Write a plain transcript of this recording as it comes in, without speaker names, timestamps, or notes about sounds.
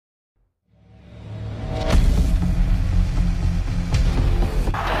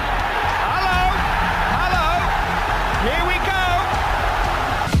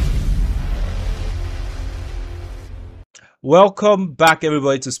Welcome back,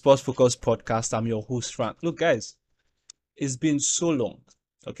 everybody, to Sports Focus Podcast. I'm your host, Frank. Look, guys, it's been so long,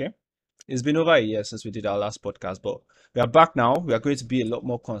 okay? It's been over a year since we did our last podcast, but we are back now. We are going to be a lot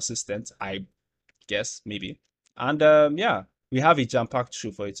more consistent, I guess, maybe. And yeah, we have a jam-packed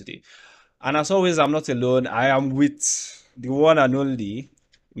show for you today. And as always, I'm not alone. I am with the one and only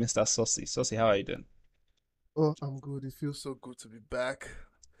Mr. Saucy. Saucy, how are you doing? Oh, I'm good. It feels so good to be back.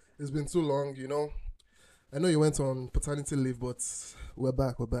 It's been too long. I know you went on paternity leave, but we're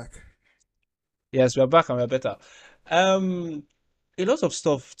back. We're back. Yes, we're back and we're better. Um, a lot of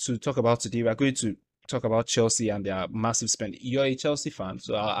stuff to talk about today. We're going to talk about Chelsea and their massive spend. You're a Chelsea fan,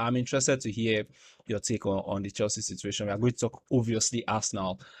 so I'm interested to hear your take on the Chelsea situation. We are going to talk obviously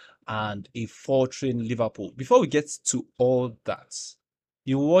Arsenal and a faltering Liverpool. Before we get to all that,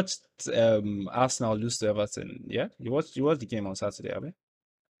 you watched Arsenal lose to Everton, yeah? You watched the game on Saturday, have you?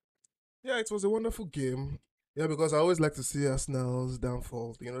 Yeah, it was a wonderful game. Yeah, because I always like to see Arsenal's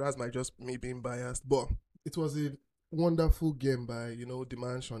downfall. That's my just me being biased. But it was a wonderful game by, the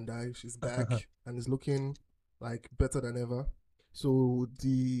man Shondai. She's back and is looking like better than ever. So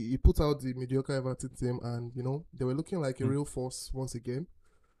he put out the mediocre Everton team and, they were looking like a real force once again.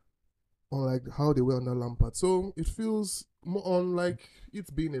 Unlike how they were under Lampard. So it feels more on like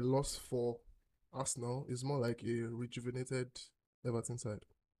it being a loss for Arsenal is more like a rejuvenated Everton side.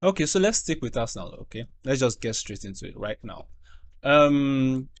 Okay, so let's stick with Arsenal, okay? Let's just get straight into it right now.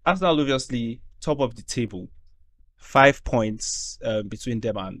 Arsenal obviously top of the table, 5 points between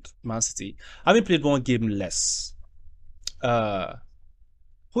them and Man City. Having played one game less, uh,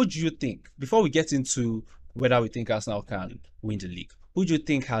 who do you think, before we get into whether we think Arsenal can win the league, who do you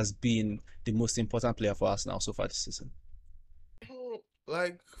think has been the most important player for Arsenal so far this season?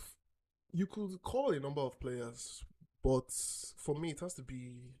 Like you could call a number of players, but for me it has to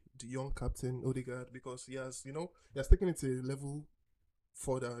be the young captain Odegaard because he has taken it to a level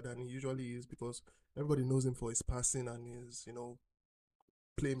further than he usually is because everybody knows him for his passing and his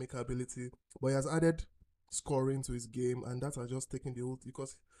playmaker ability, but he has added scoring to his game, and that has just taken the whole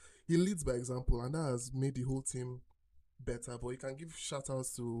because he leads by example, and that has made the whole team better. But you can give shout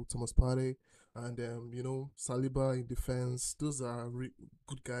outs to Thomas Partey and Saliba in defense. Those are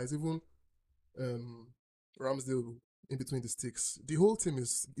good guys. Even um, Ramsdale in between the sticks. The whole team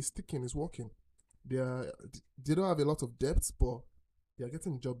is sticking, is working. They are they don't have a lot of depth, but they are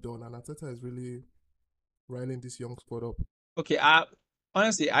getting the job done. And Ateta is really riling this young squad up. Okay,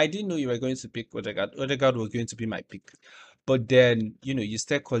 honestly, I didn't know you were going to pick Odegaard. Odegaard was going to be my pick. But then, you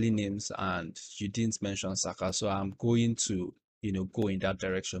start calling names and you didn't mention Saka. So I'm going to, go in that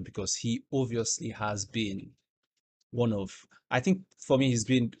direction because he obviously has been one of, I think for me, he's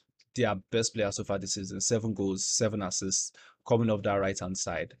been their best player so far this season. 7 goals, 7 assists, coming off that right hand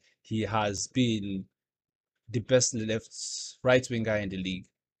side. He has been the best right winger in the league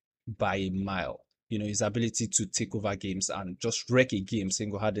by a mile. His ability to take over games and just wreck a game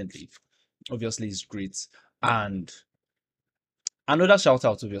single handedly, obviously, is great. And another shout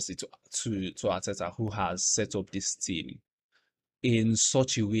out, obviously, to Arteta, who has set up this team in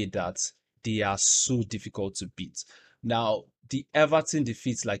such a way that they are so difficult to beat. Now, the Everton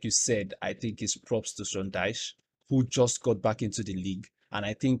defeat, like you said, I think is props to Sean Dyche, who just got back into the league. And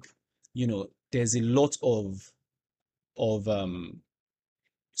I think, there's a lot of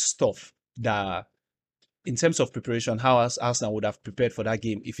stuff that in terms of preparation, how Arsenal would have prepared for that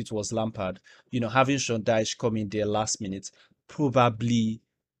game if it was Lampard, having Sean Dyche come in there last minute probably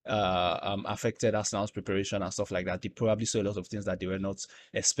affected Arsenal's preparation and stuff like that. They probably saw a lot of things that they were not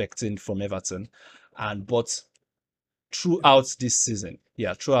expecting from Everton. But throughout this season,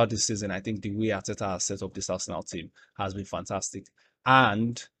 I think the way Arteta has set up this Arsenal team has been fantastic.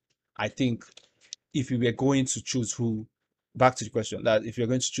 And I think if we were going to choose back to the question, that if you're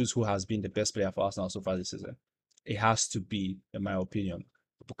going to choose who has been the best player for Arsenal so far this season, it has to be, in my opinion,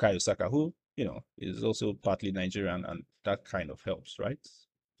 Bukayo Saka, who, is also partly Nigerian, and that kind of helps, right?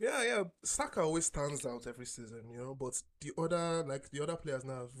 Yeah, yeah. Saka always stands out every season. But the other players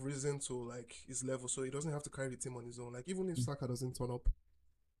now have risen to like his level, so he doesn't have to carry the team on his own. Like even if Saka doesn't turn up,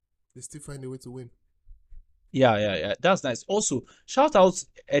 they still find a way to win. Yeah, yeah, yeah. That's nice. Also, shout out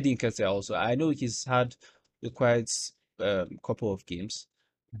Eddie Nketiah also. I know he's had a quite couple of games,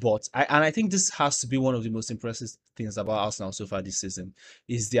 but I think this has to be one of the most impressive things about Arsenal so far this season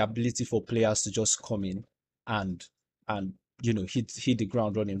is the ability for players to just come in and and hit the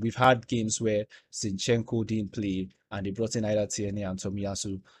ground running. We've had games where Zinchenko didn't play and they brought in either Tierney and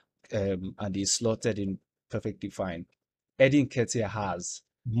Tomiyasu, and they slotted in perfectly fine. Eddie Nketiah has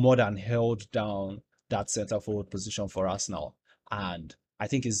more than held down that center forward position for us now. And I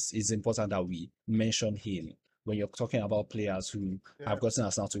think it's important that we mention him when you're talking about players who Yeah. have gotten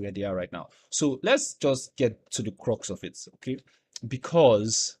Arsenal to where they are right now. So let's just get to the crux of it, okay?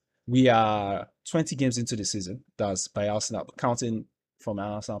 Because we are 20 games into the season, that's by Arsenal, counting from an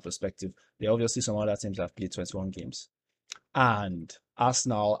Arsenal perspective. There are obviously some other teams that have played 21 games. And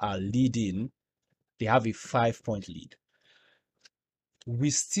Arsenal are leading, they have a 5 point lead.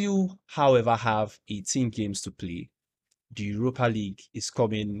 We still, however, have 18 games to play. The Europa League is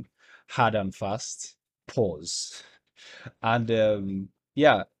coming hard and fast. Pause. And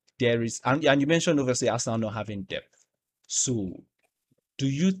yeah, there is, and you mentioned obviously Arsenal not having depth. So, do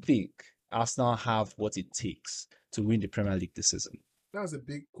you think Arsenal have what it takes to win the Premier League this season? That's a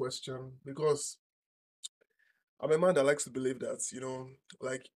big question because I'm a man that likes to believe that,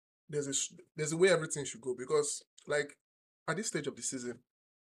 like there's a way everything should go because like at this stage of the season,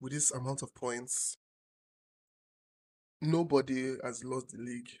 with this amount of points, nobody has lost the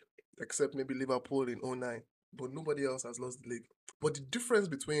league except maybe Liverpool in '09, but nobody else has lost the league. But the difference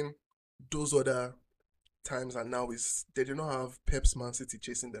between those other times and now is they do not have Pep's Man City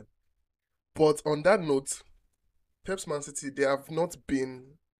chasing them. But on that note, Pep's Man City, they have not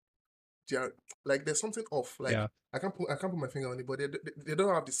been. They are like there's something off. Like Yeah, I can't put my finger on it, but they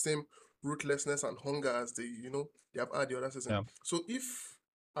don't have the same ruthlessness and hunger as they have had the other season. yeah. So if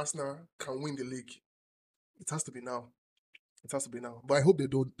Arsenal can win the league, it has to be now. It has to be now. But I hope they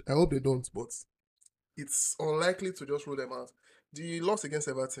don't. I hope they don't. But it's unlikely to just rule them out. The loss against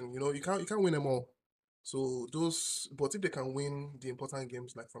Everton, you can't win them all. So those, but if they can win the important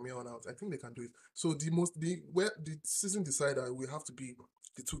games like from here on out, I think they can do it. So the season decider will have to be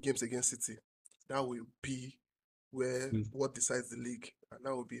the two games against City. That will be where Mm. what decides the league, and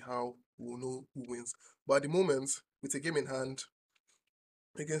that will be how we'll know who wins. But at the moment, with a game in hand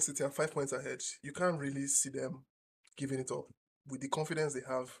against City and 5 points ahead, you can't really see them giving it up with the confidence they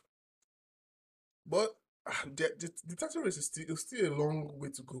have. But the title race is still a long way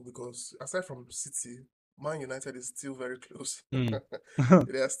to go because aside from City, Man United is still very close. Mm.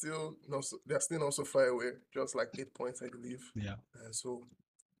 They are still not so far away, just like 8 points, I believe. Yeah. So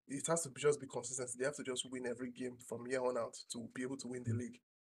it has to just be consistent. They have to just win every game from here on out to be able to win the Mm. league.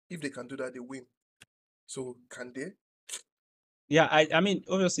 If they can do that, they win. So can they? Yeah, I mean,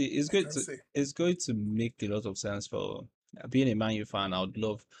 obviously, I can't say. it's going to make a lot of sense for being a Man U fan. I would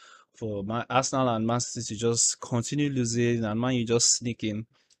love for Arsenal and Man City to just continue losing and Man U just sneak in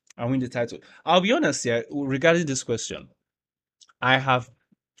and win the title. I'll be honest here regarding this question. I have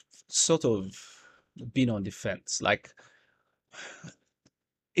sort of been on the fence. Like,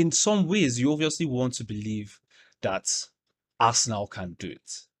 in some ways, you obviously want to believe that Arsenal can do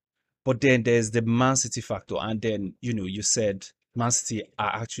it. But then there's the Man City factor. And then, you said Man City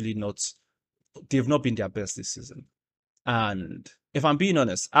are actually not, they've not been their best this season. And if I'm being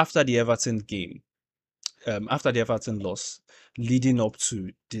honest, after the Everton game, after the Everton loss, leading up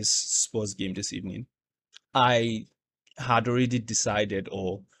to this sports game this evening, I had already decided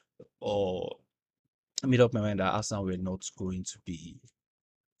or made up my mind that Arsenal were not going to be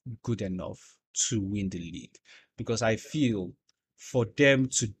good enough to win the league because I feel for them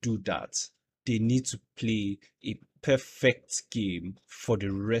to do that, they need to play a perfect game for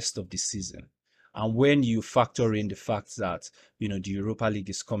the rest of the season. And when you factor in the fact that, the Europa League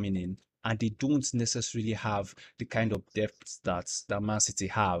is coming in and they don't necessarily have the kind of depth that Man City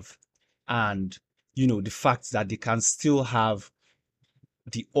have, and, the fact that they can still have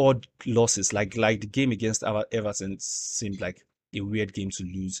the odd losses, like the game against Everton seemed like a weird game to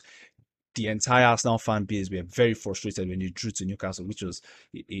lose. The entire Arsenal fan base were very frustrated when they drew to Newcastle, which was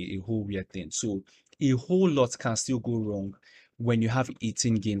a whole weird thing. So a whole lot can still go wrong when you have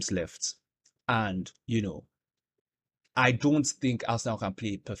 18 games left. And, I don't think Arsenal can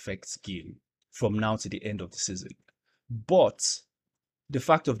play a perfect game from now to the end of the season. But the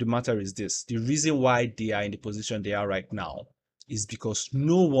fact of the matter is this: the reason why they are in the position they are right now is because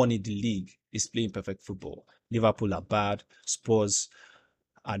no one in the league is playing perfect football. Liverpool are bad, Spurs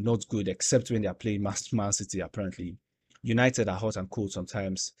are not good except when they are playing Man City, apparently. United are hot and cold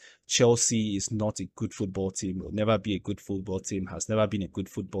sometimes. Chelsea is not a good football team, will never be a good football team, has never been a good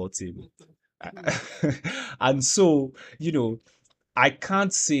football team. And so, I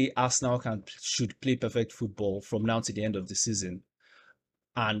can't say Arsenal should play perfect football from now to the end of the season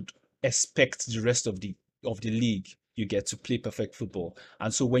and expect the rest of the league you get to play perfect football.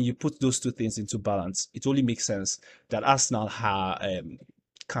 And so when you put those two things into balance, it only makes sense that Arsenal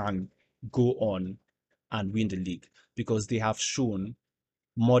can go on and win the league because they have shown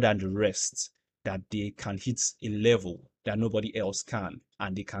more than the rest that they can hit a level that nobody else can,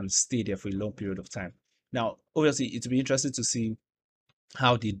 and they can stay there for a long period of time. Now, obviously, it will be interesting to see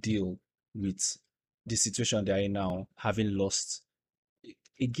how they deal with the situation they are in now, having lost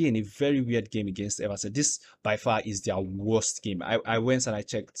again a very weird game against Everton. This by far is their worst game. I went and I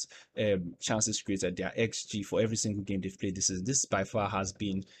checked chances created, their XG for every single game they've played this season. This by far has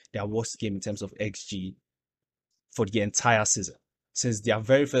been their worst game in terms of XG for the entire season. Since their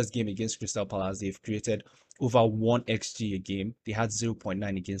very first game against Crystal Palace, they've created over 1 XG a game. They had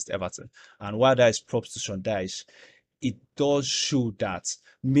 0.9 against Everton. And while that is props to Sean Dyche, it does show that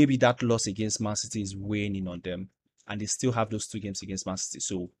maybe that loss against Man City is weighing in on them. And they still have those 2 games against Man City.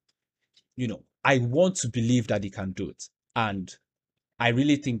 So, I want to believe that they can do it. And I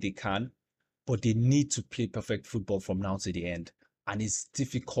really think they can, but they need to play perfect football from now to the end. And it's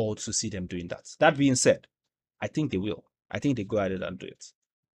difficult to see them doing that. That being said, I think they will. I think they go ahead and do it.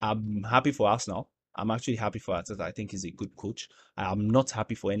 I'm happy for Arsenal. I'm actually happy for Arteta. I think he's a good coach. I'm not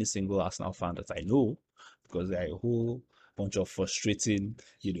happy for any single Arsenal fan that I know because they're a whole bunch of frustrating,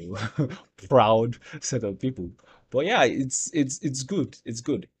 proud set of people. But yeah, it's good. It's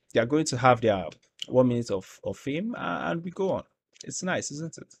good. They are going to have their 1 minute of fame and we go on. It's nice,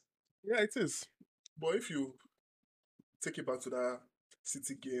 isn't it? Yeah, it is. But if you take it back to that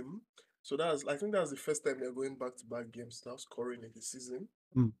City game, so I think that's the first time they're going back to back games now scoring in the season.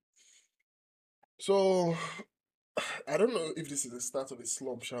 Mm. So I don't know if this is the start of a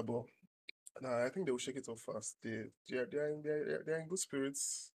slump, Shabo. Nah, I think they will shake it off fast. They're in good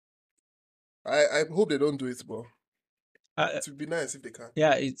spirits. I hope they don't do it, but Uh, it would be nice if they can.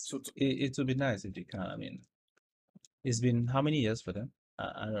 yeah, So to, it would be nice if they can. I mean, it's been how many years for them?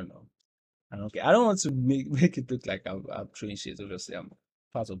 I don't know. I don't care. I don't want to make it look like I'm throwing shit. Obviously,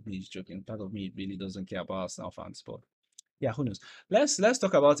 part of me is joking. Part of me really doesn't care about Arsenal fans, but yeah, who knows? Let's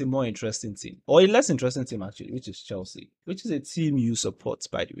talk about a more interesting team, or a less interesting team actually, which is Chelsea, which is a team you support,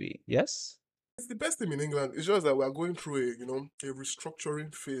 by the way. Yes. it's the best team in England. It's just that we are going through a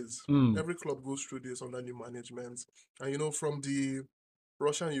restructuring phase. Mm. Every club goes through this under new management, and from the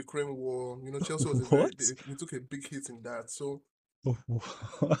Russian-Ukraine war, Chelsea was What? we took a big hit in that. So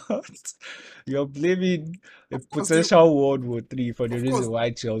What? You're blaming a of course, the potential World War III for the of reason course, why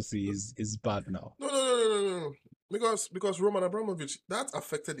Chelsea is bad now. no. Because Roman Abramovich, that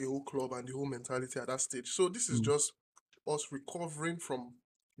affected the whole club and the whole mentality at that stage. So this is Mm. just us recovering from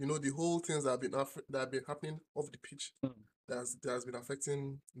the whole things that have been happening off the pitch Mm. that has been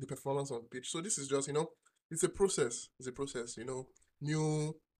affecting the performance on the pitch. So this is just it's a process. It's a process.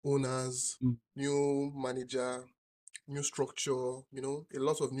 New owners, Mm. new manager, new structure. A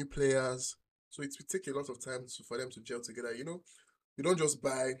lot of new players. So it will take a lot of time for them to gel together. You don't just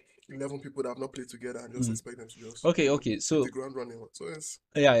buy 11 people that have not played together and just Mm. expect them to just Okay. hit the So ground running. So it's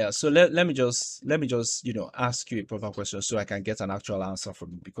yeah. So let me just ask you a proper question so I can get an actual answer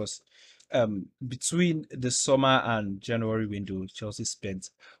from you because between the summer and January window, Chelsea spent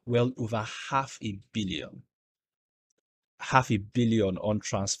well over half a billion on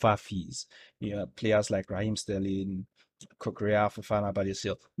transfer fees. Players like Raheem Sterling, Korea, Fofana,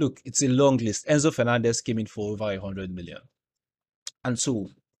 Badiashile. Look, it's a long list. Enzo Fernandez came in for over 100 million. And so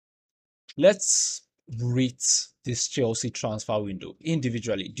let's rate this Chelsea transfer window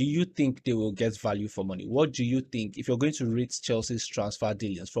individually. Do you think they will get value for money? What do you think if you're going to rate Chelsea's transfer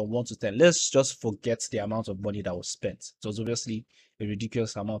dealings from 1 to 10? Let's just forget the amount of money that was spent. It was obviously a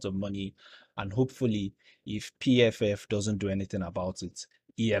ridiculous amount of money. And hopefully, if PFF doesn't do anything about it,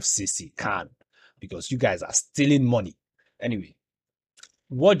 EFCC can because you guys are stealing money. Anyway,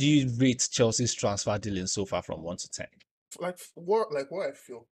 what do you rate Chelsea's transfer dealings so far from 1 to 10? like what I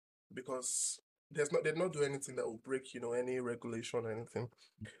feel because they're not doing anything that will break any regulation or anything.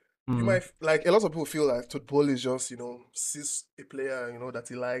 You Mm. might like a lot of people feel like football is just sees a player that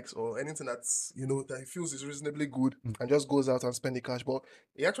he likes or anything that's that he feels is reasonably good Mm. and just goes out and spend the cash, but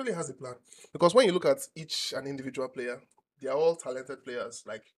he actually has a plan because when you look at each and individual player, they are all talented players.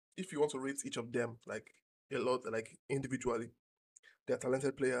 Like if you want to rate each of them like a lot like individually, they're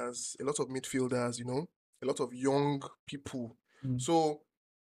talented players, a lot of midfielders, a lot of young people. Mm. So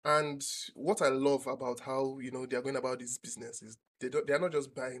and what I love about how they're going about this business is they are not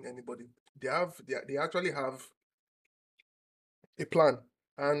just buying anybody. They actually have a plan,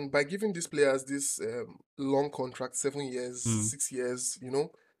 and by giving these players this long contract, 7 years, Mm. 6 years,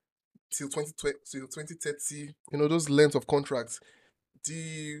 till 2020 till 2030, those lengths of contracts.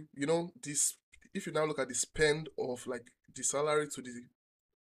 This if you now look at the spend of like the salary to the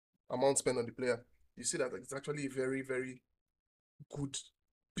amount spent on the player, you see that it's actually a very very good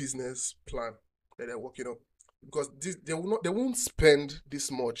business plan that they're working on because they won't spend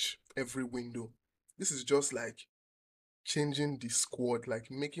this much every window. This is just like changing the squad,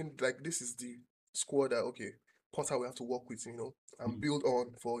 like making like this is the squad that okay, Potter will have to work with, and Mm. build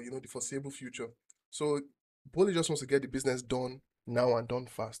on for the foreseeable future. So Boli just wants to get the business done now and done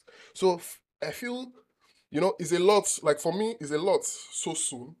fast. So I feel, it's a lot. Like for me, it's a lot so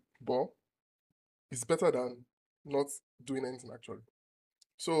soon, but it's better than not doing anything actually.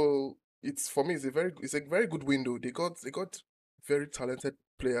 So it's for me, it's a very good window. They got very talented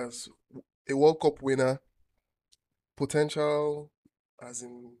players, a World Cup winner, potential, as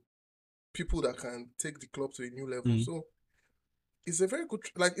in people that can take the club to a new level. Mm. So it's a very good,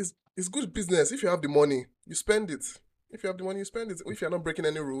 like it's good business. If you have the money, you spend it. If you have the money, you spend it. If you're not breaking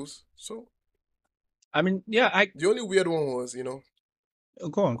any rules. So I mean, yeah, I the only weird one was, go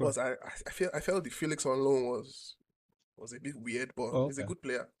on, go on. I felt the Felix on loan was a bit weird, but Oh, he's a okay. good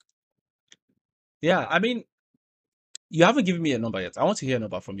player. Yeah, I mean, you haven't given me a number yet. I want to hear a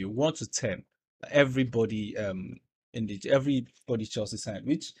number from you, 1 to 10. Everybody, everybody Chelsea signed,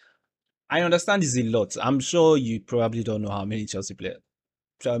 which I understand is a lot. I'm sure you probably don't know how many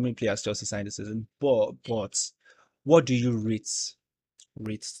players Chelsea signed this season. But what do you rate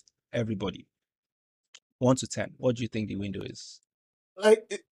everybody? 1 to 10. What do you think the window is?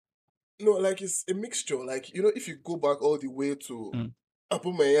 Like no, like it's a mixture. Like if you go back all the way to Mm,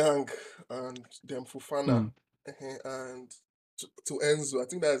 Aubameyang and then Fofana, mm, and to Enzo, I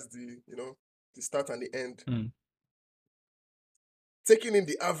think that's the start and the end. mm. Taking in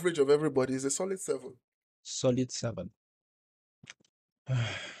the average of everybody is a solid 7. Solid 7.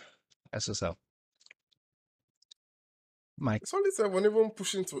 SSL. Mike. A solid 7, even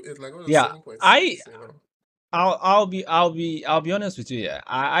pushing to 8, like what, Yeah, 7.6. I'll be honest with you. Yeah,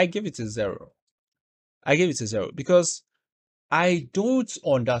 I give it a 0. I give it a 0 because I don't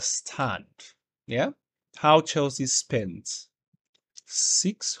understand. Yeah, how Chelsea spent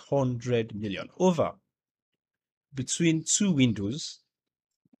 600 million over between two windows.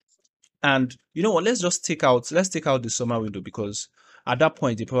 And you know what? Let's take out the summer window because at that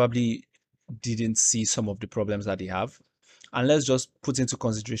point they probably didn't see some of the problems that they have. And let's just put into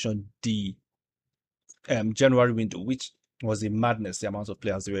consideration the January window, which was a madness, the amount of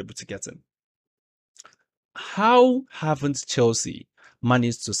players they were able to get in. How haven't Chelsea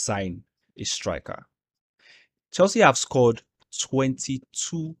managed to sign a striker? Chelsea have scored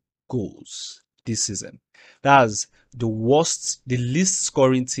 22 goals this season. That's the least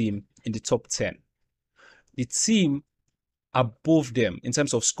scoring team in the top 10. The team above them in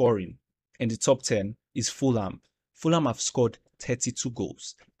terms of scoring in the top 10 is Fulham. Fulham have scored 32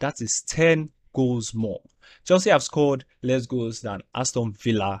 goals. That is 10 goals more. Chelsea have scored less goals than Aston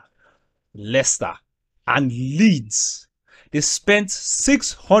Villa, Leicester, and Leeds. They spent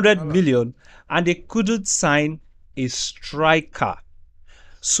 600 Hala. million and they couldn't sign a striker.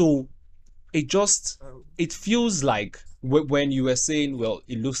 So it feels like when you were saying, well,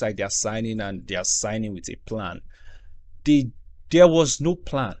 it looks like they're signing with a plan. They, there was no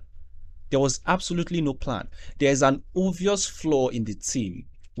plan. There was absolutely no plan. There's an obvious flaw in the team,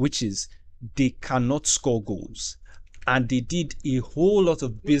 which is they cannot score goals. And they did a whole lot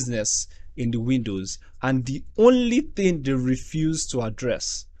of business in the windows. And the only thing they refused to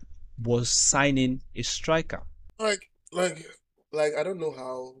address was signing a striker. like like like I don't know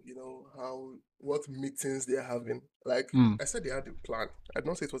how what meetings they're having. Like Mm. I said, they had a plan. I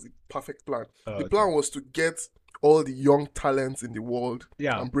don't say it was the perfect plan. The Okay. plan was to get all the young talents in the world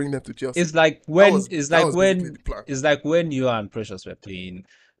Yeah. and bring them to Chelsea. It's like That when was it's that like was basically when the plan. it's like when you and Precious were playing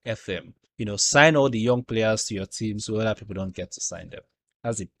FM. Sign all the young players to your team so other people don't get to sign them.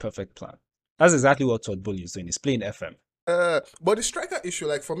 That's the perfect plan. That's exactly what Todd Bowley is doing. He's playing FM. But the striker issue,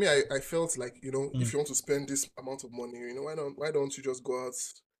 like for me, I felt like Mm. if you want to spend this amount of money, why don't you just go out,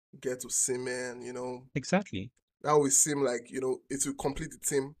 get to Seaman, Exactly. that would seem like it will complete the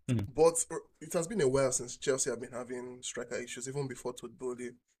team. Mm. But it has been a while since Chelsea have been having striker issues, even before Todd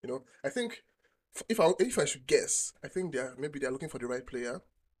Bowley. I think if I should guess, I think they're looking for the right player,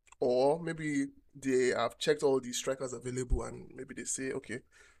 or maybe they have checked all the strikers available, and maybe they say, okay,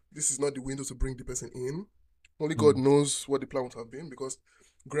 this is not the window to bring the person in. Only God Mm. knows what the plan would have been, because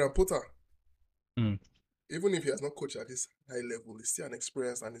Graham Potter, Mm. even if he has not coached at this high level, he's still an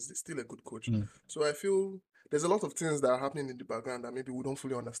experienced and he's still a good coach. Mm. So I feel there's a lot of things that are happening in the background that maybe we don't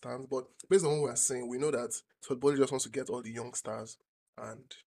fully understand. But based on what we're saying, we know that Todd Bowley just wants to get all the young stars and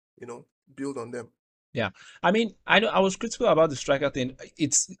build on them. Yeah, I mean, I know I was critical about the striker thing.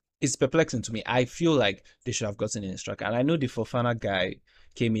 It's perplexing to me. I feel like they should have gotten in a striker, and I know the Fofana guy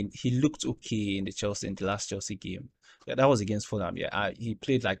came in. He looked okay in the last Chelsea game. Yeah, that was against Fulham. Yeah, he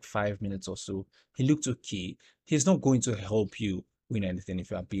played like 5 minutes or so. He looked okay. He's not going to help you win anything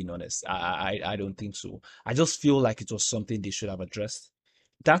if you are being honest. I don't think so. I just feel like it was something they should have addressed.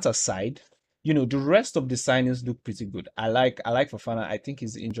 That aside, the rest of the signings look pretty good. I like Fofana. I think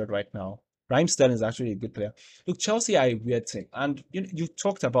he's injured right now. Raheem Sterling is actually a good player. Look, Chelsea are a weird thing, and you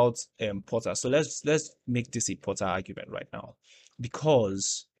talked about Potter. So let's make this a Potter argument right now,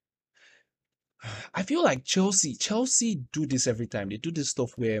 because I feel like Chelsea do this every time. They do this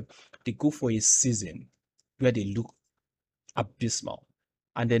stuff where they go for a season where they look abysmal,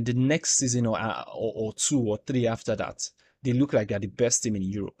 and then the next season or two or three after that, they look like they're the best team in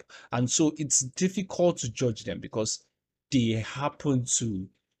Europe. And so it's difficult to judge them because they happen to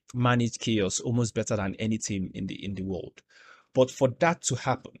manage chaos almost better than any team in the world. But for that to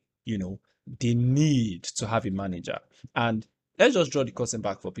happen, they need to have a manager. And let's just draw the curtain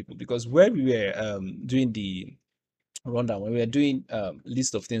back for people, because when we were doing the rundown, when we were doing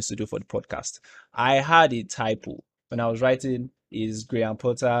list of things to do for the podcast, I had a typo when I was writing, is Graham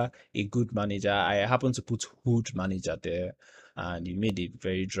Potter a good manager? I happened to put hood manager there, and you made a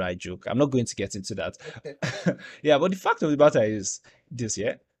very dry joke. I'm not going to get into that. Yeah, but the fact of the matter is this,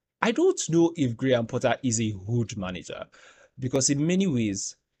 yeah, I don't know if Graham Potter is a hood manager, because in many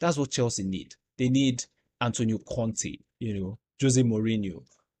ways that's what Chelsea need. They need Antonio Conte, Jose Mourinho,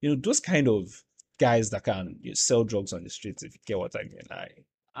 those kind of guys that can sell drugs on the streets, if you get what I mean.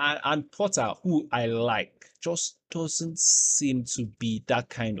 And Potter, who I like, just doesn't seem to be that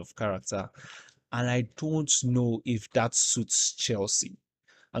kind of character. And I don't know if that suits Chelsea.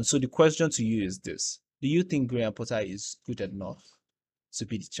 And so the question to you is this: do you think Graham Potter is good enough to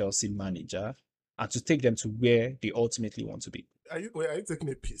be the Chelsea manager and to take them to where they ultimately want to be? Are you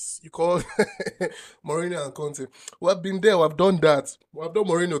taking a piece? You call Mourinho and Conte. We've been there, we've done that. We've done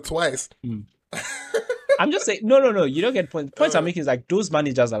Mourinho twice. I'm just saying, no, you don't get point. Points I'm making is like those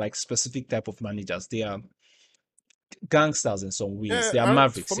managers are like specific type of managers. They are gangsters in some ways. They are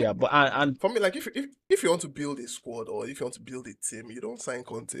mavericks, yeah. But and for me, like if you want to build a squad or if you want to build a team, you don't sign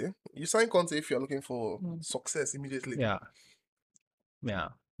Conte. You sign Conte if you're looking for success immediately. yeah.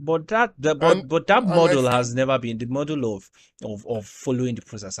 But that model has never been the model of following the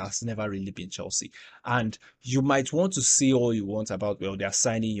process, has never really been Chelsea. And you might want to say all you want about, well, they're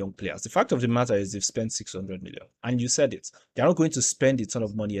signing young players. The fact of the matter is they've spent 600 million, and you said it. They're not going to spend a ton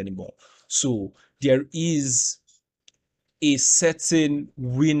of money anymore. So there is a certain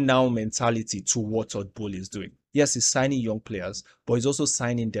win now mentality to what Todd Boehly is doing. Yes, he's signing young players, but he's also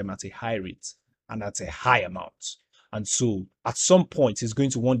signing them at a high rate and at a high amount. And so at some point, he's going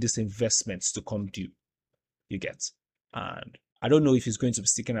to want these investments to come due. You get. And I don't know if he's going to be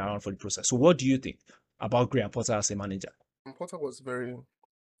sticking around for the process. So what do you think about Graham Potter as a manager? Potter was very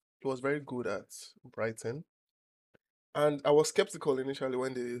good at Brighton. And I was skeptical initially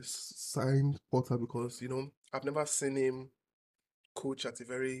when they signed Potter because, I've never seen him coach at a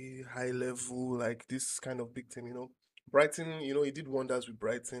very high level, like this kind of big team, Brighton, he did wonders with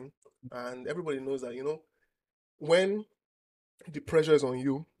Brighton. And everybody knows that, when the pressure is on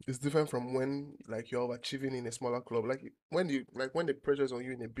you, it's different from when like you're achieving in a smaller club. Like when the pressure is on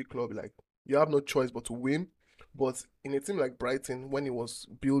you in a big club, like you have no choice but to win. But in a team like Brighton, when he was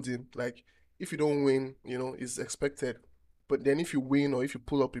building, like if you don't win, it's expected. But then if you win or if you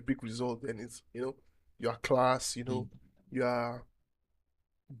pull up a big result, then it's you are class, you are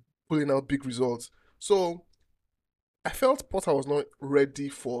pulling out big results. So I felt Potter was not ready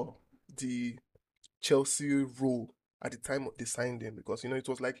for the Chelsea role at the time they signed him because it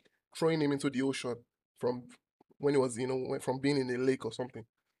was like throwing him into the ocean from when he was from being in a lake or something.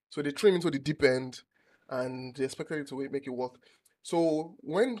 So they threw him into the deep end and they expected it to make it work. So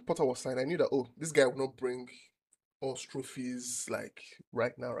when Potter was signed, I knew that this guy will not bring us trophies like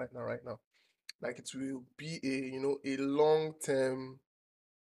right now. Like it will be a long term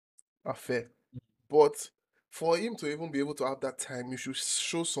affair. But for him to even be able to have that time, you should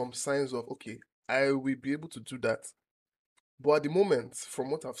show some signs of okay, I will be able to do that. But at the moment, from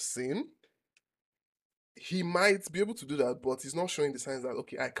what I've seen, he might be able to do that, but he's not showing the signs that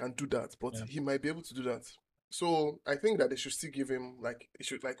okay, I can do that. But he might be able to do that. So I think that they should still give him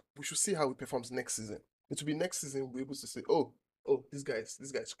we should see how he performs next season. It will be next season we'll be able to say, oh, this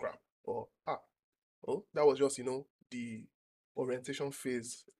guy's crap. Or that was just, the orientation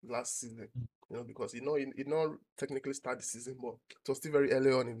phase last season. Because it not technically start the season, but it was still very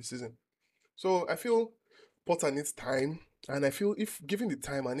early on in the season. So I feel Potter needs time, and I feel if given the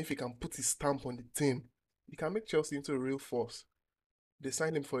time and if he can put his stamp on the team, he can make Chelsea into a real force. They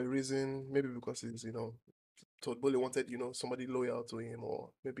signed him for a reason, maybe because he's, Todd Boehly wanted, somebody loyal to him, or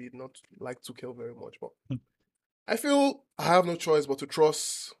maybe not like Tuchel very much. But I feel I have no choice but to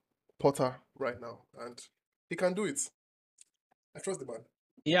trust Potter right now, and he can do it. I trust the man.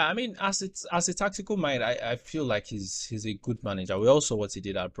 Yeah, I mean, as a tactical mind, I feel like he's a good manager. We also what he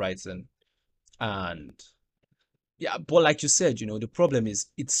did at Brighton, and yeah, but like you said, the problem is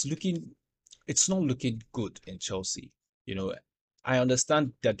it's looking it's not looking good in Chelsea. You know, I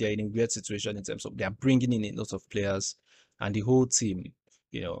understand that they're in a weird situation in terms of they're bringing in a lot of players, and the whole team,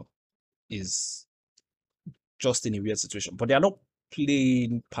 you know, is just in a weird situation, but they are not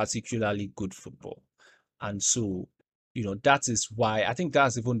playing particularly good football. And so, that is why I think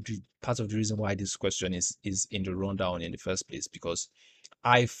that's even part of the reason why this question is in the rundown in the first place, because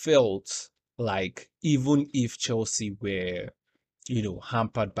I felt like even if Chelsea were,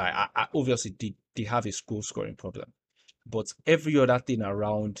 hampered by, obviously they have a goal scoring problem, but every other thing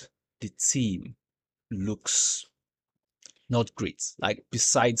around the team looks not great. Like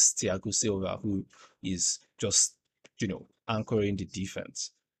besides Thiago Silva, who is just, anchoring the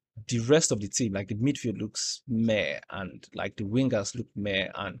defense. The rest of the team, like the midfield looks meh, and like the wingers look meh,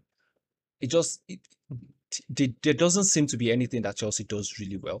 and it just there doesn't seem to be anything that Chelsea does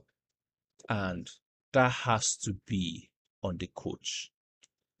really well, and that has to be on the coach.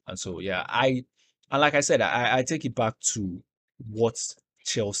 And so yeah, and like I said, I take it back to what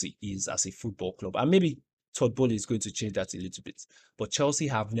Chelsea is as a football club, and maybe Todd Bowley is going to change that a little bit. But Chelsea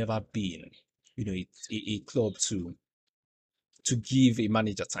have never been, a club to give a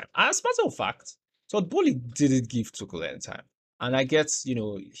manager time. As a matter of fact, Todd Bowley didn't give Tuchel any time, and I guess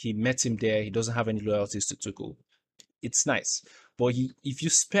he met him there. He doesn't have any loyalties to Tuchel. It's nice, but if you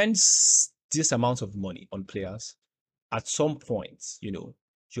spend this amount of money on players, at some point,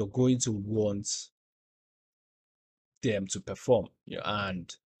 you're going to want them to perform,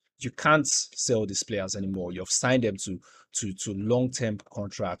 and you can't sell these players anymore. You've signed them to long-term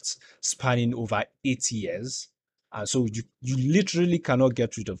contracts spanning over 8 years, and so you literally cannot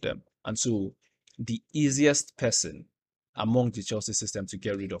get rid of them. And so the easiest person among the Chelsea system to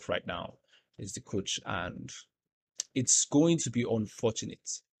get rid of right now is the coach, and it's going to be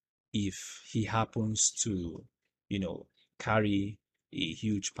unfortunate if he happens to, carry a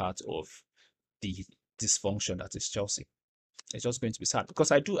huge part of the dysfunction that is Chelsea. It's just going to be sad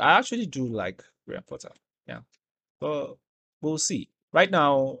because I actually do like Graham Potter. Yeah, but we'll see. Right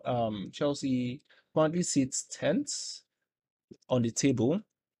now, Chelsea currently sits 10th on the table,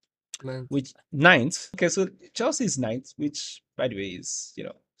 Ninth. which ninth. Okay, so Chelsea is ninth, which by the way is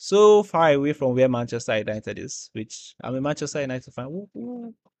so far away from where Manchester United is. Which I'm a Manchester United fan. Woo,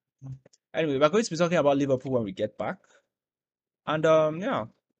 woo. Anyway, we're going to be talking about Liverpool when we get back, and yeah,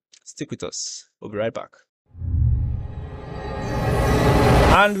 stick with us. We'll be right back.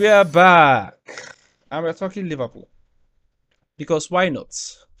 And we are back. And we're talking Liverpool. Because why not?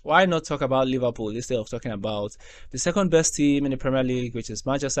 Why not talk about Liverpool instead of talking about the second best team in the Premier League, which is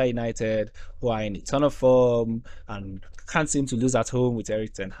Manchester United, who are in a ton of form and can't seem to lose at home with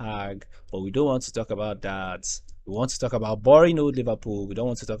Erik ten Hag. But we don't want to talk about that. We want to talk about boring old Liverpool. We don't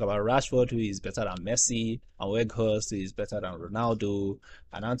want to talk about Rashford, who is better than Messi, and Weghorst, who is better than Ronaldo,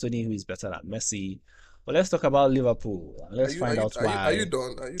 and Anthony, who is better than Messi. But let's talk about Liverpool and let's find out Are you why.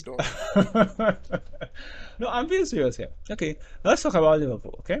 done? Are you done? No, I'm being serious here. Okay, let's talk about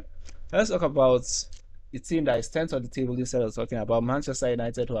Liverpool. Okay, let's talk about the team that is 10th on the table instead of talking about Manchester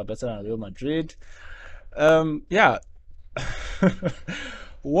United, who are better than Real Madrid. Yeah.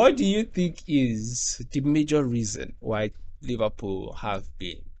 What do you think is the major reason why Liverpool have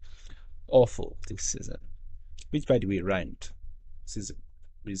been awful this season? Which, by the way, rhymed. Season,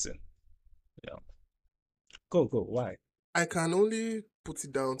 reason. Yeah. Go. Why? I can only put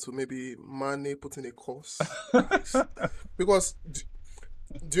it down to maybe Mane putting a curse on this. Because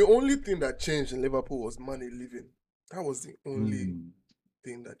the only thing that changed in Liverpool was Mane leaving. That was the only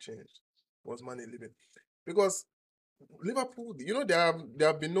thing that changed, was Mane leaving. Because Liverpool, they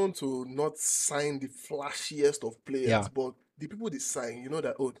have been known to not sign the flashiest of players, Yeah. but the people they sign,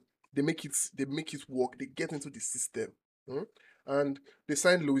 that they make it work. They get into the system, and they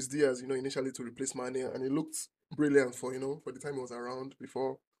signed Luis Diaz, initially to replace Mane, and it looked brilliant for the time he was around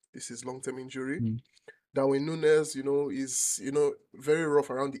before this is long-term injury. Mm. Darwin Nunes, is very rough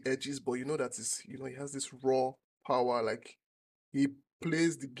around the edges, but that is he has this raw power. Like he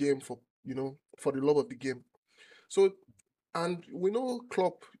plays the game for the love of the game. So, and we know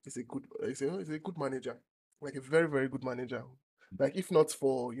Klopp is a good manager, like a very, very good manager. Like if not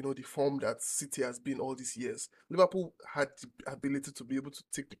for the form that City has been all these years, Liverpool had the ability to be able to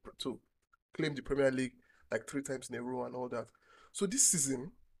to claim the Premier League like 3 times in a row and all that. So this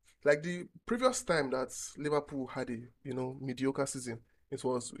season, like the previous time that Liverpool had a mediocre season, it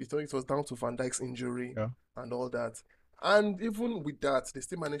was down to Van Dijk's injury Yeah. and all that. And even with that, they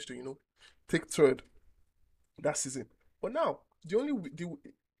still managed to take third that season. But now,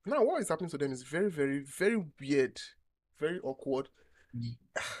 now what is happening to them is very, very, very weird, very awkward. Mm.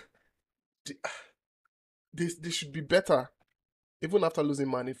 They should be better. even after losing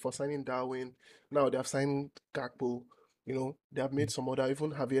money for signing Darwin, now they have signed Gakpo. They have made some other.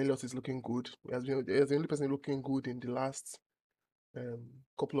 Even Javier Elliott is looking good. He has the only person looking good in the last um,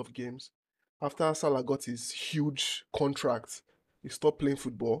 couple of games. After Salah got his huge contract, he stopped playing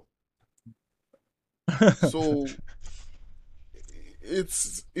football. So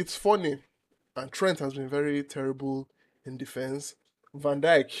it's funny. And Trent has been very terrible in defense. Van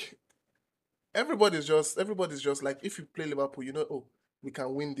Dijk, everybody's just like, if you play Liverpool, oh, we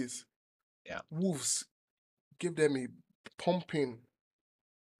can win this. Yeah. Wolves gave them a pumping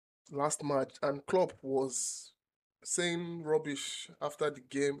last match, and Klopp was saying rubbish after the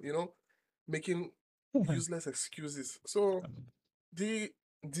game, making useless excuses. So the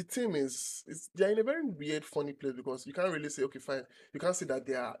the team is they're in a very weird, funny place because you can't really say, okay, fine. You can't say that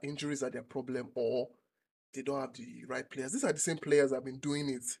their injuries are their problem or they don't have the right players. These are the same players that have been doing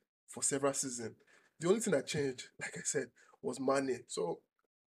it for several seasons. The only thing that changed, like I said, was money. So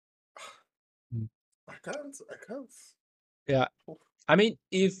Mm. I can't. Yeah. Oh, I mean,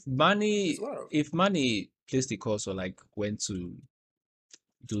 it's wild. if money plays the course or like went to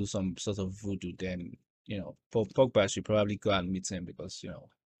do some sort of voodoo, then Pogba should probably go and meet him because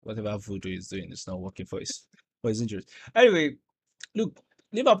whatever voodoo he's doing is not working for his injuries. Anyway, look,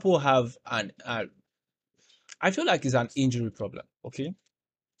 Liverpool have I feel like it's an injury problem. Okay,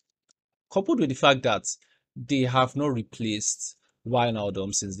 coupled with the fact that they have not replaced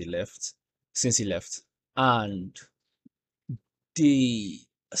Wijnaldum since he left, and they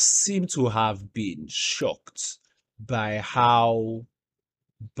seem to have been shocked by how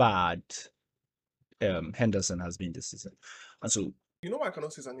bad Henderson has been this season. And so, You know why I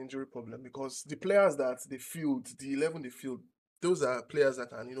cannot say it's an injury problem? Because the players that they field, the 11 they field, those are players that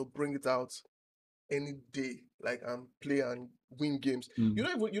can, bring it out any day, like, and play and win games. mm,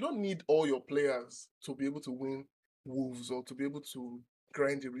 You don't need all your players to be able to win Wolves or to be able to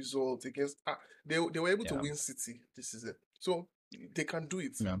grind the result against. They were able to yeah, win City this season, so they can do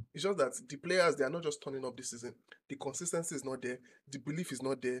it. yeah, It's just that the players, they are not just turning up this season. The consistency is not there. The belief is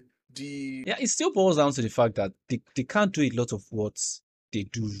not there. The yeah, it still boils down to the fact that they can't do a lot of what they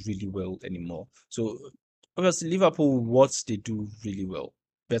do really well anymore. So, obviously, Liverpool, what they do really well,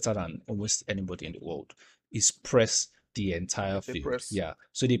 better than almost anybody in the world, is press the entire They field. press. Yeah.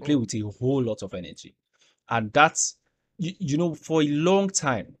 So they play Mm. with a whole lot of energy. And that's, for a long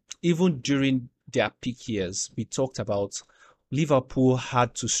time, even during their peak years, we talked about Liverpool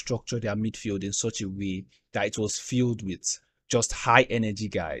had to structure their midfield in such a way that it was filled with just high energy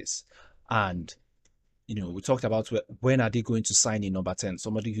guys. And, we talked about when are they going to sign in number 10,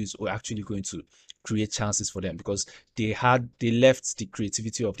 somebody who's actually going to create chances for them because they left the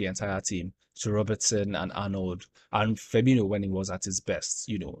creativity of the entire team to Robertson and Arnold and Firmino when he was at his best,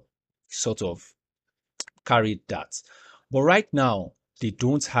 sort of carried that. But right now, they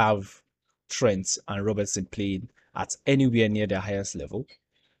don't have Trent and Robertson playing at anywhere near their highest level.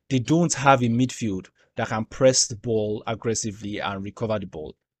 They don't have a midfield that can press the ball aggressively and recover the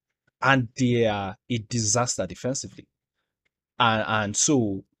ball. And they are a disaster defensively. And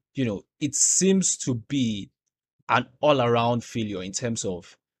so, it seems to be an all-around failure in terms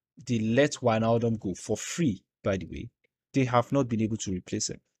of they let Wijnaldum go for free, by the way. They have not been able to replace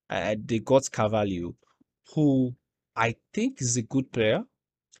him. They got Carvalho, who I think is a good player,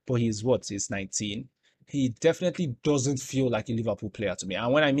 but he's 19. He definitely doesn't feel like a Liverpool player to me.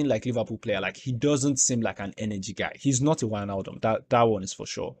 And when I mean like Liverpool player, like he doesn't seem like an energy guy. He's not a Wijnaldum. That one is for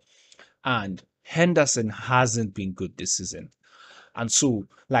sure. And Henderson hasn't been good this season. And so,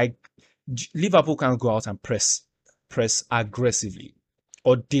 like, Liverpool can go out and press aggressively,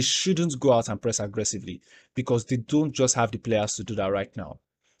 or they shouldn't go out and press aggressively because they don't just have the players to do that right now.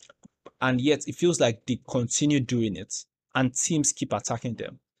 And yet, it feels like they continue doing it, and teams keep attacking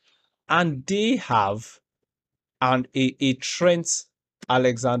them. And they have a Trent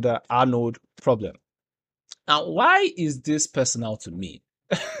Alexander Arnold problem. Now, why is this personal to me?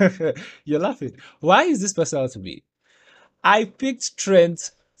 You're laughing. Why is this personal to me? I picked Trent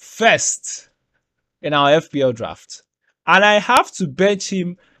first in our FPL draft, and I have to bench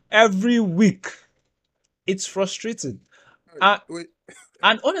him every week. It's frustrating. Uh, Wait,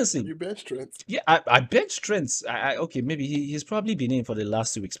 and honestly, you bench Trent. yeah, I bench Trent. Okay, maybe he's probably been in for the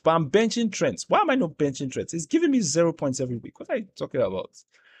last 2 weeks, but I'm benching Trent. Why am I not benching Trent? He's giving me 0 points every week. What are you talking about?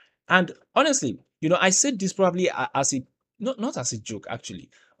 And honestly, I said this probably as a not as a joke actually,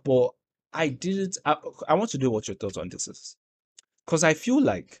 but I didn't. I want to know what your thoughts on this is because I feel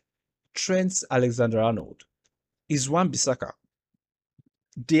like Trent Alexander-Arnold is Wan-Bissaka.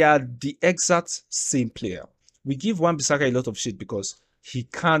 They are the exact same player. We give Wan-Bissaka a lot of shit because he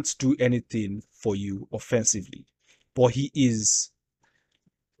can't do anything for you offensively. but he is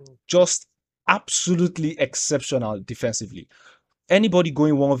just absolutely exceptional defensively. Anybody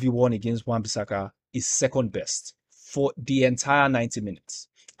going 1v1 against Wan-Bissaka is second best for the entire 90 minutes.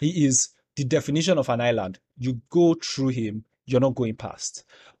 He is the definition of an island. You go through him, you're not going past.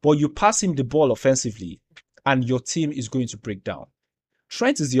 But you pass him the ball offensively, and your team is going to break down.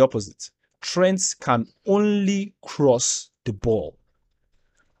 Trent is the opposite. Trent can only cross the ball.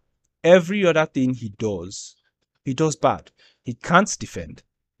 Every other thing he does bad. He can't defend.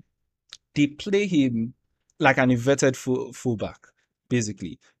 They play him like an inverted fullback,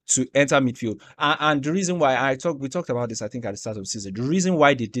 basically, to enter midfield. And the reason why we talked about this, I think, at the start of the season. The reason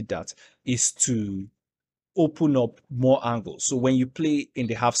why they did that is to open up more angles. So when you play in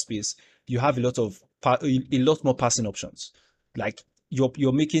the half space, you have a lot more passing options. Like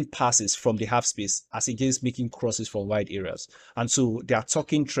you're making passes from the half space as against making crosses from wide areas. And so they are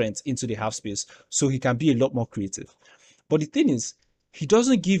tucking Trent into the half space so he can be a lot more creative. But the thing is, he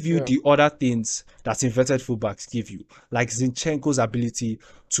doesn't give you the other things that inverted fullbacks give you, like Zinchenko's ability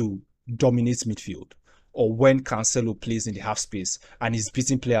to dominate midfield, or when Cancelo plays in the half space and he's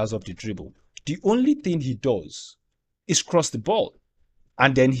beating players off the dribble. The only thing he does is cross the ball,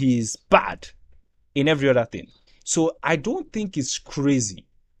 and then he is bad in every other thing. So I don't think it's crazy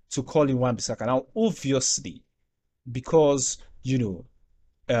to call him Wan-Bissaka. Now, obviously, because,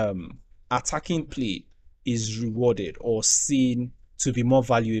 attacking play is rewarded or seen to be more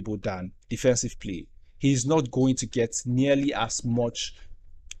valuable than defensive play, he's not going to get nearly as much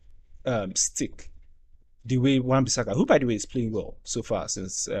stick the way Wan-Bissaka, who by the way is playing well so far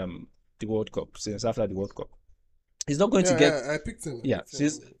since the World Cup, since after the World Cup. He's not going to get. I picked him. Yeah.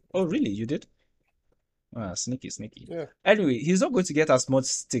 Oh, really? You did? Sneaky. Yeah. Anyway, he's not going to get as much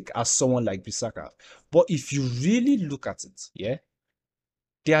stick as someone like Bissaka. But if you really look at it, yeah,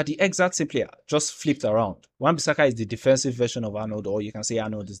 they are the exact same player, just flipped around. Wan-Bissaka is the defensive version of Arnold, or you can say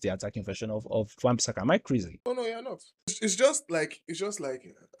Arnold is the attacking version of Wan-Bissaka. Am I crazy? Oh no, you're not. It's just like if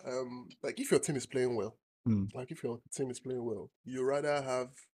your team is playing well, you rather have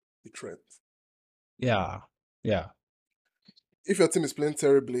the Trent. Yeah. If your team is playing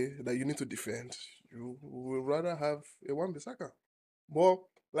terribly, that you need to defend, you would rather have a Wan-Bissaka. But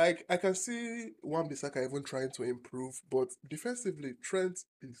like I can see Wan-Bissaka even trying to improve, but defensively, Trent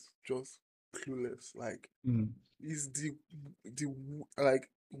is just clueless. Like he's the like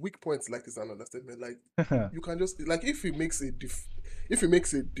weak points. Like is an understatement. Like you can just like if he makes a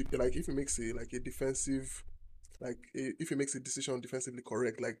defensive. Like if he makes a decision defensively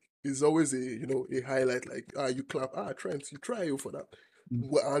correct, like it's always a highlight. Like you clap, Trent, you try you for that.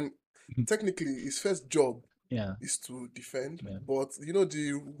 And technically, his first job is to defend. Yeah. But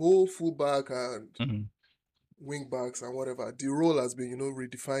the whole fullback and wing backs and whatever, the role has been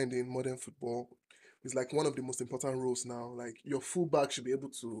redefined in modern football. It's like one of the most important roles now. Like your fullback should be able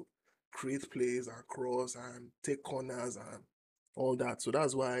to create plays and cross and take corners and all that. So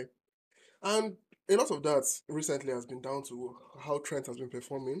that's why. And a lot of that recently has been down to how Trent has been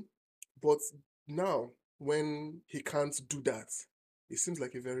performing. But now, when he can't do that, he seems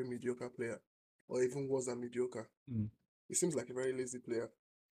like a very mediocre player, or even worse than mediocre. He seems like a very lazy player.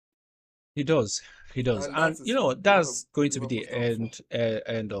 He does. And that's going to be the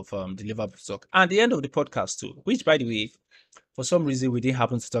end of the Liverpool talk and the end of the podcast too. Which, by the way, for some reason, we didn't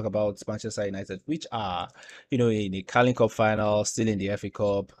happen to talk about Manchester United, which are, in the Carling Cup final, still in the FA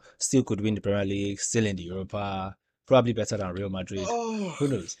Cup, still could win the Premier League, still in the Europa, probably better than Real Madrid. Oh, who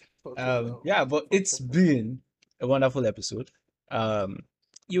knows? But it's been a wonderful episode.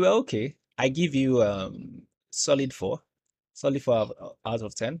 You were okay. I give you solid 4 out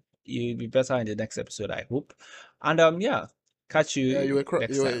of 10. You'll be better in the next episode, I hope. And catch you. Yeah, you were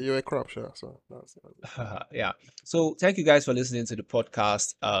next time. you were crap, sure. So that's yeah. So thank you guys for listening to the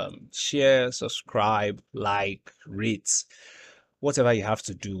podcast. Share, subscribe, like, rate, whatever you have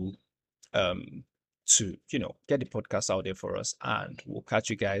to do to get the podcast out there for us. And we'll catch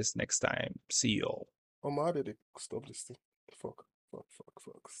you guys next time. See you all. how did they stop this thing? Fuck.